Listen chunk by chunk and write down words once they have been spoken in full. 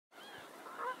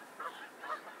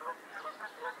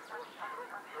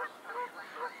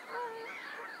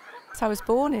course I was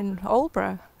born in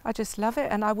Aldeburgh. I just love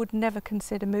it and I would never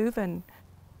consider moving.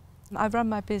 I run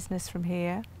my business from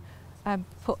here and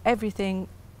put everything,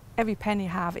 every penny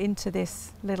I have into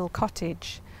this little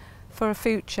cottage for a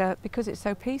future because it's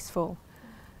so peaceful,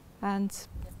 and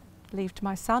leave to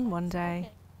my son one day.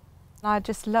 I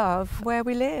just love where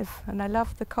we live and I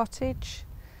love the cottage,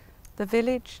 the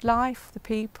village life, the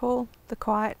people, the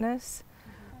quietness.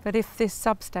 But if this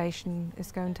substation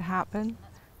is going to happen,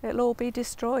 it'll all be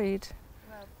destroyed.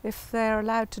 If they're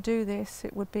allowed to do this,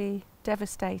 it would be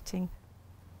devastating.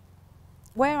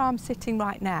 Where I'm sitting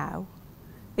right now,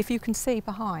 if you can see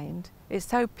behind, it's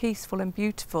so peaceful and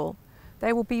beautiful.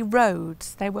 There will be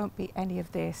roads, there won't be any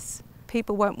of this.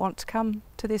 People won't want to come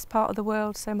to this part of the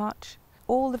world so much.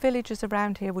 All the villages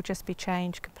around here will just be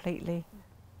changed completely.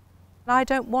 I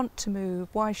don't want to move.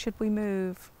 Why should we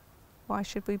move? Why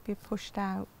should we be pushed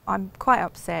out? I'm quite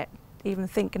upset even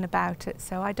thinking about it,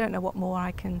 so I don't know what more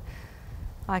I can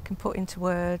put into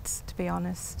words, to be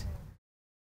honest.